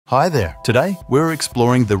Hi there. Today, we're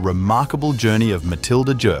exploring the remarkable journey of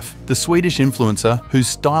Matilda Djerf, the Swedish influencer whose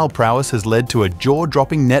style prowess has led to a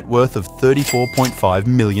jaw-dropping net worth of $34.5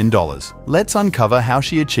 million. Let's uncover how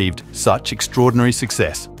she achieved such extraordinary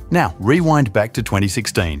success. Now, rewind back to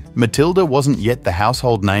 2016. Matilda wasn't yet the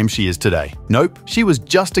household name she is today. Nope, she was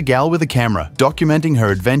just a gal with a camera, documenting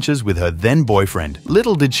her adventures with her then-boyfriend.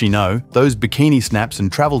 Little did she know, those bikini snaps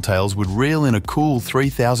and travel tales would reel in a cool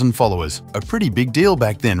 3,000 followers. A pretty big deal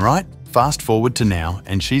back then, right? Fast forward to now,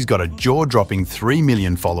 and she's got a jaw-dropping 3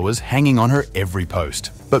 million followers hanging on her every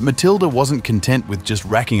post. But Matilda wasn't content with just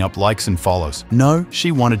racking up likes and follows. No,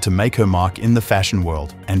 she wanted to make her mark in the fashion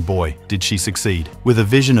world. And boy, did she succeed. With a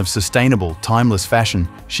vision of sustainable, timeless fashion,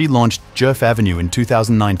 she launched Djerf Avenue in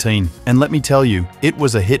 2019. And let me tell you, it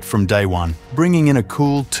was a hit from day one. Bringing in a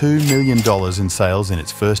cool $2 million in sales in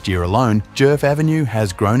its first year alone, Djerf Avenue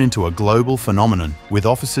has grown into a global phenomenon, with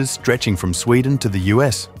offices stretching from Sweden to the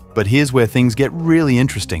US. But here's where things get really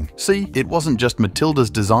interesting. See, it wasn't just Matilda's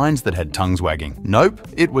designs that had tongues wagging. Nope,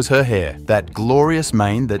 it was her hair, that glorious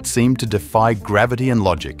mane that seemed to defy gravity and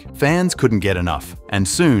logic. Fans couldn't get enough. And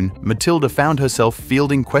soon, Matilda found herself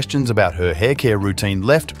fielding questions about her hair care routine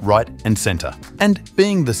left, right, and center. And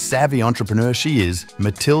being the savvy entrepreneur she is,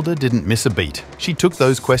 Matilda didn't miss a beat. She took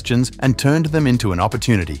those questions and turned them into an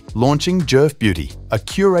opportunity, launching Djerf Beauty, a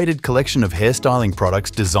curated collection of hairstyling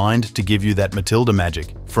products designed to give you that Matilda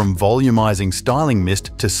magic. From volumizing styling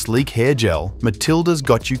mist to sleek hair gel, Matilda's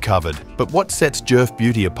got you covered. But what sets Djerf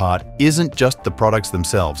Beauty apart isn't just the products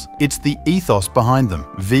themselves, it's the ethos behind them.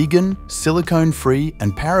 Vegan, silicone-free,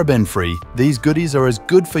 and paraben-free, these goodies are as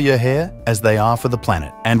good for your hair as they are for the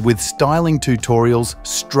planet. And with styling tutorials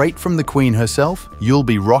straight from the Queen herself, you'll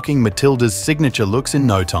be rocking Matilda's signature looks in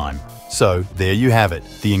no time. So there you have it,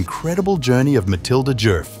 the incredible journey of Matilda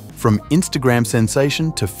Djerf. From Instagram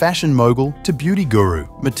sensation to fashion mogul to beauty guru,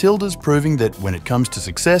 Matilda's proving that when it comes to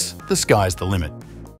success, the sky's the limit.